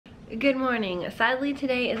Good morning. Sadly,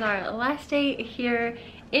 today is our last day here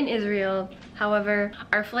in Israel. However,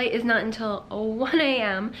 our flight is not until 1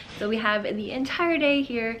 a.m. so we have the entire day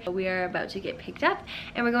here. We are about to get picked up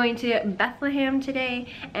and we're going to Bethlehem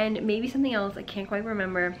today and maybe something else. I can't quite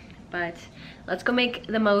remember, but let's go make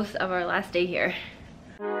the most of our last day here.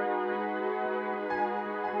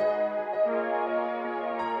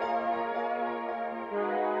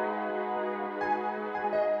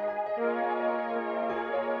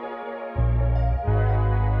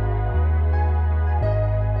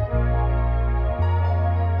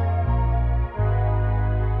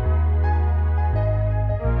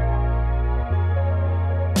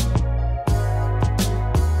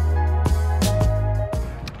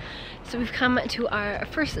 So we've come to our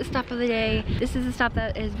first stop of the day. This is a stop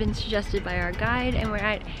that has been suggested by our guide, and we're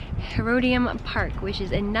at Herodium Park, which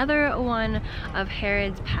is another one of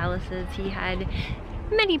Herod's palaces. He had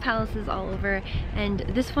many palaces all over, and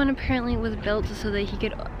this one apparently was built so that he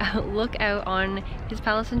could look out on his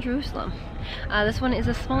palace in Jerusalem. This one is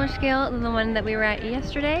a smaller scale than the one that we were at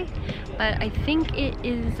yesterday, but I think it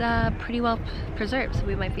is pretty well preserved, so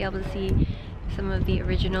we might be able to see some of the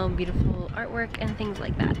original beautiful artwork and things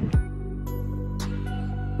like that.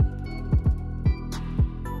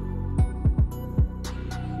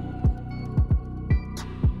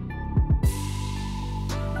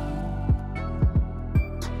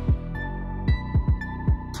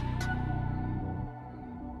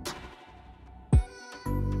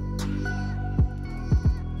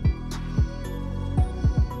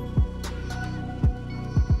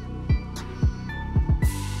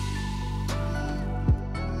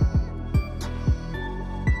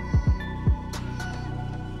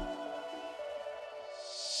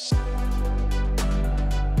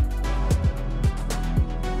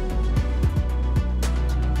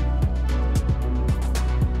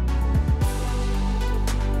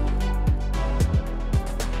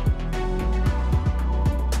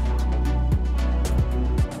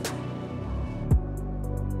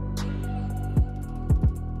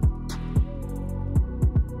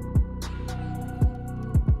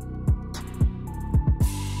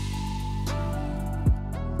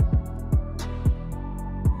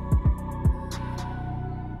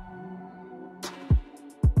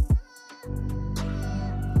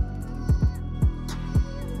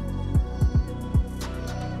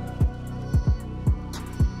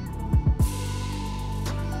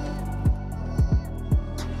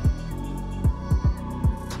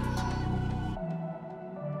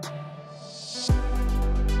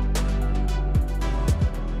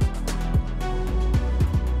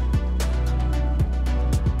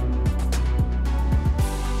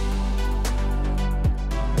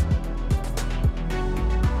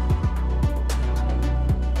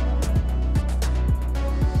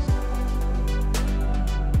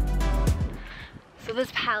 This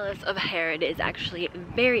palace of Herod is actually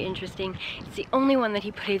very interesting. It's the only one that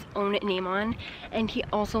he put his own name on, and he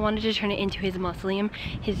also wanted to turn it into his mausoleum.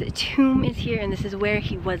 His tomb is here, and this is where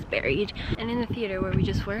he was buried. And in the theater where we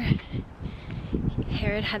just were,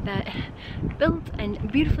 Herod had that built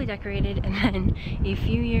and beautifully decorated, and then a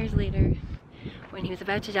few years later, when he was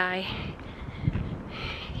about to die,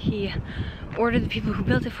 he ordered the people who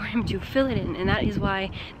built it for him to fill it in, and that is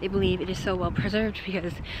why they believe it is so well preserved,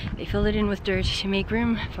 because they filled it in with dirt to make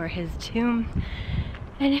room for his tomb,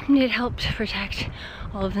 and it helped protect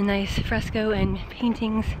all of the nice fresco and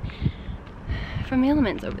paintings from the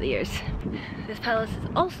elements over the years. This palace is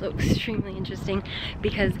also extremely interesting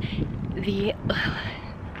because the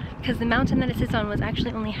mountain that it sits on was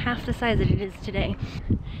actually only half the size that it is today,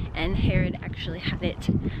 and Herod actually had it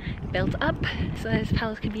built up so that his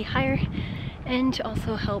palace could be higher and to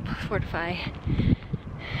also help fortify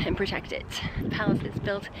and protect it. The palace is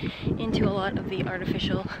built into a lot of the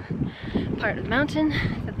artificial part of the mountain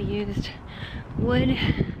that they used wood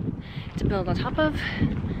to build on top of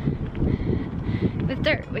with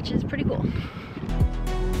dirt, which is pretty cool.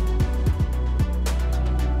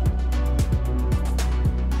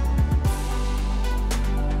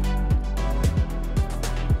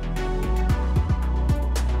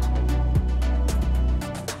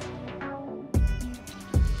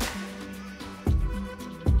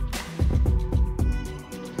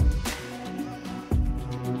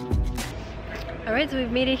 Alright, so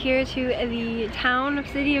we've made it here to the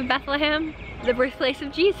city of Bethlehem, the birthplace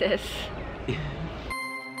of Jesus.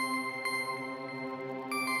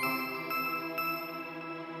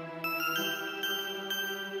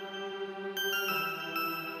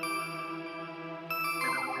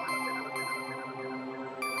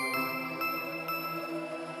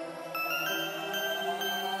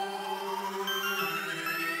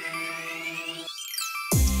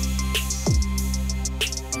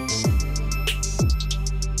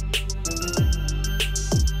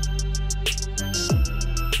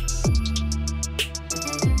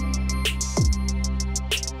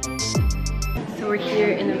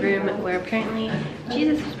 room where apparently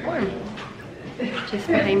Jesus was born. Just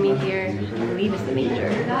behind me here, I believe is the manger.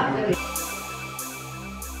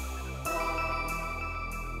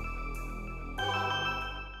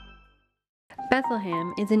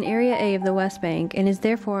 Bethlehem is in Area A of the West Bank and is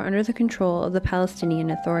therefore under the control of the Palestinian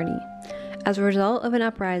Authority. As a result of an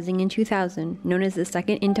uprising in 2000, known as the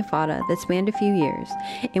Second Intifada, that spanned a few years,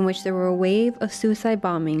 in which there were a wave of suicide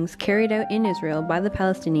bombings carried out in Israel by the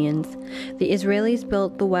Palestinians, the Israelis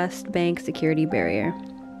built the West Bank security barrier.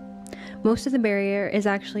 Most of the barrier is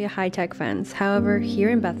actually a high-tech fence. However, here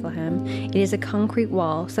in Bethlehem, it is a concrete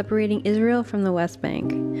wall separating Israel from the West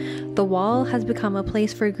Bank. The wall has become a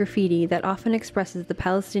place for graffiti that often expresses the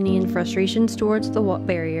Palestinian frustrations towards the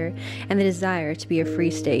barrier and the desire to be a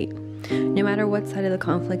free state. No matter what side of the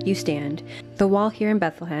conflict you stand, the wall here in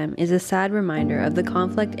Bethlehem is a sad reminder of the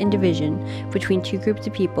conflict and division between two groups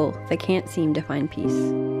of people that can't seem to find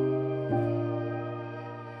peace.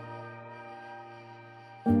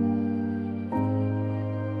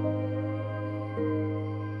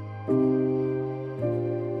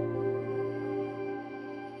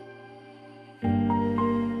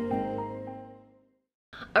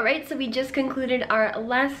 Alright, so we just concluded our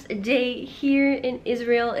last day here in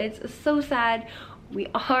Israel. It's so sad. We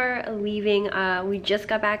are leaving. We just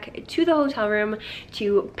got back to the hotel room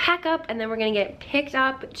to pack up, and then we're gonna get picked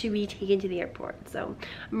up to be taken to the airport. So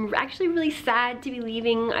I'm actually really sad to be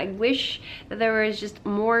leaving. I wish that there was just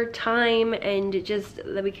more time and just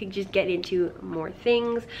that we could just get into more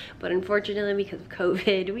things, but unfortunately because of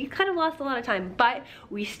COVID we kind of lost a lot of time, but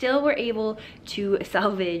we still were able to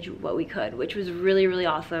salvage what we could, which was really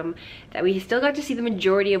awesome, that we still got to see the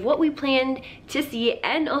majority of what we planned to see,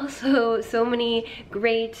 and also so many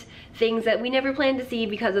great things that we never planned to see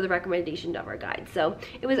because of the recommendation of our guide. So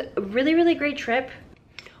it was a really great trip.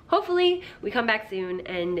 Hopefully we come back soon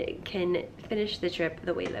and can finish the trip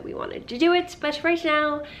the way that we wanted to do it, but right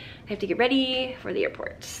now I have to get ready for the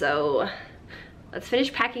airport. So let's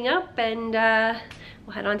finish packing up and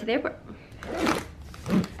we'll head on to the airport.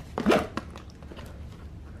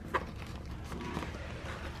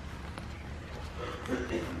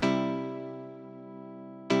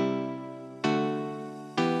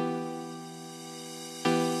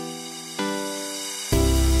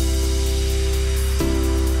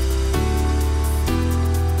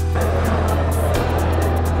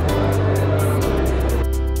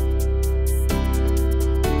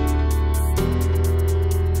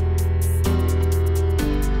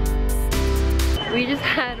 We just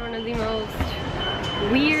had one of the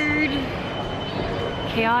most weird,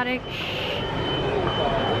 chaotic,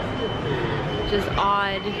 just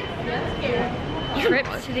odd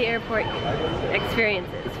trips to the airport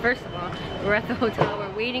experiences. First of all, we're at the hotel,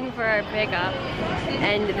 we're waiting for our pickup,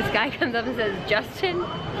 and this guy comes up and says, Justin?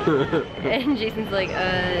 And Jason's like,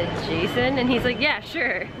 Jason? And he's like, yeah,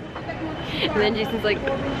 sure. And then Jason's like,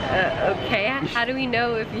 okay, how do we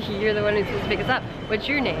know if you're the one who's supposed to pick us up? What's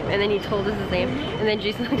your name? And then he told us his name, and then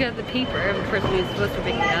Jason looked at the paper of the person who's supposed to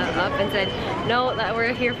pick us up and said, no, that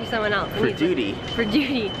we're here for someone else. And for duty. Like, for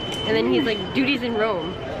duty. And then he's like, duty's in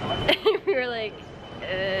Rome. And we were like,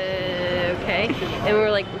 okay. And we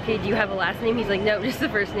were like, okay, do you have a last name? He's like, no, just the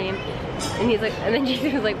first name. And he's like, and then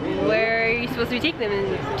Jason was like, where are you supposed to be taking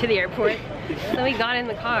them to the airport? So we got in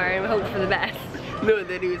the car and we hoped for the best. No, and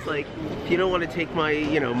then he was like, if you don't want to take my,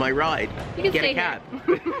 my ride, you can get a cab.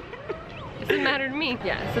 It doesn't matter to me.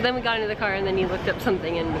 Yeah, so then we got into the car and then he looked up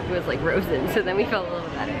something and it was like Rosen, so then we felt a little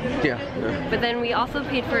better. Yeah. But then we also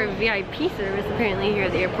paid for a VIP service apparently here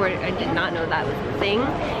at the airport. I did not know that was the thing,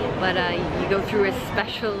 but you go through a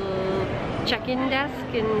special check-in desk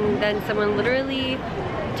and then someone literally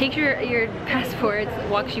takes your passports,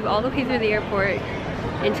 walks you all the way through the airport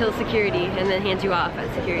until security, and then hands you off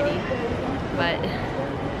at security. But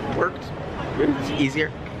worked. It's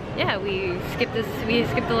easier. Yeah, we skipped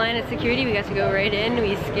the line at security. We got to go right in.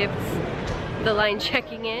 We skipped the line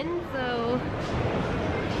checking in. So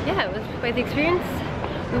yeah, it was quite the experience.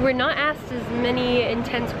 We were not asked as many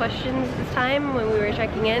intense questions this time when we were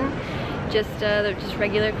checking in. Just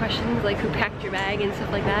regular questions like who packed your bag and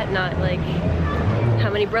stuff like that. Not like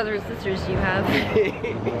how many brothers and sisters do you have.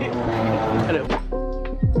 I know.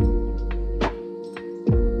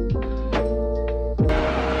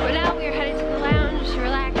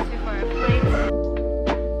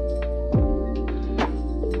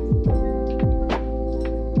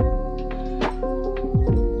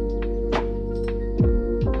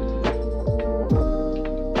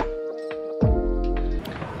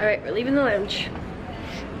 Alright, we're leaving the lounge.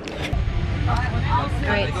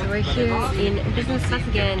 Alright, so we're here in business class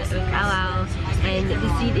again with Al Al, and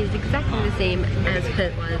the seat is exactly the same as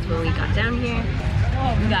it was when we got down here.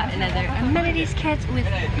 We got another amenities kit with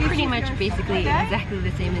pretty much basically exactly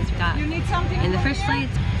the same as we got in the first flight,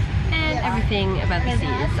 and everything about the seat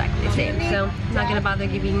is exactly the same. So I'm not gonna bother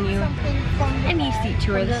giving you any seat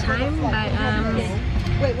tour this time, but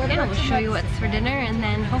yeah, we'll show you what's for dinner, and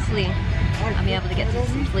then hopefully I'll be able to get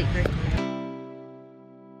some sleep.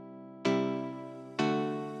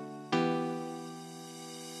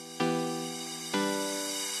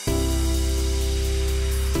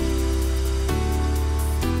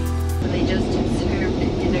 They just served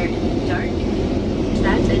dinner in the dark.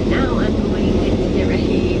 And now I'm going to get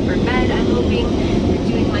ready for bed. I'm hoping that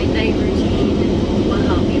doing my night routine will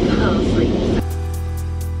help me fall asleep.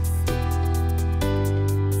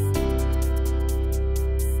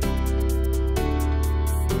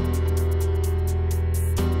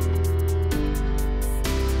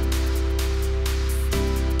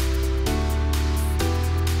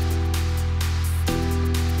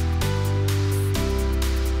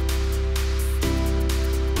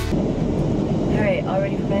 Alright, all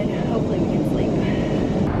ready for bed. Hopefully we can sleep.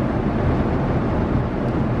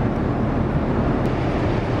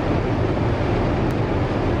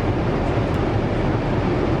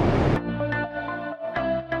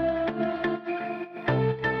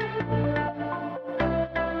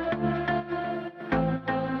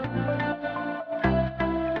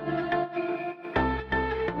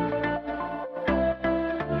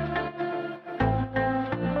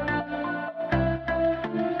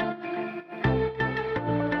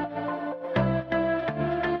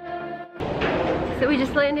 So we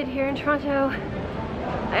just landed here in Toronto.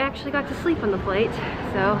 I actually got to sleep on the flight,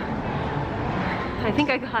 so I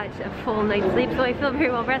think I got a full night's sleep, so I feel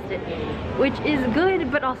very well rested, which is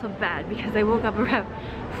good but also bad because I woke up around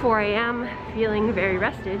 4 a.m. feeling very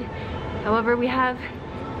rested. However, we have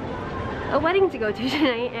a wedding to go to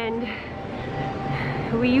tonight, and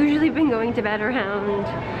we usually been going to bed around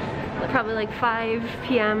probably like 5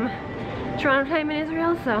 p.m. Toronto time in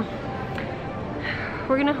Israel, so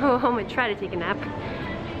we're gonna go home and try to take a nap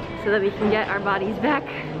so that we can get our bodies back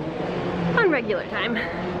on regular time.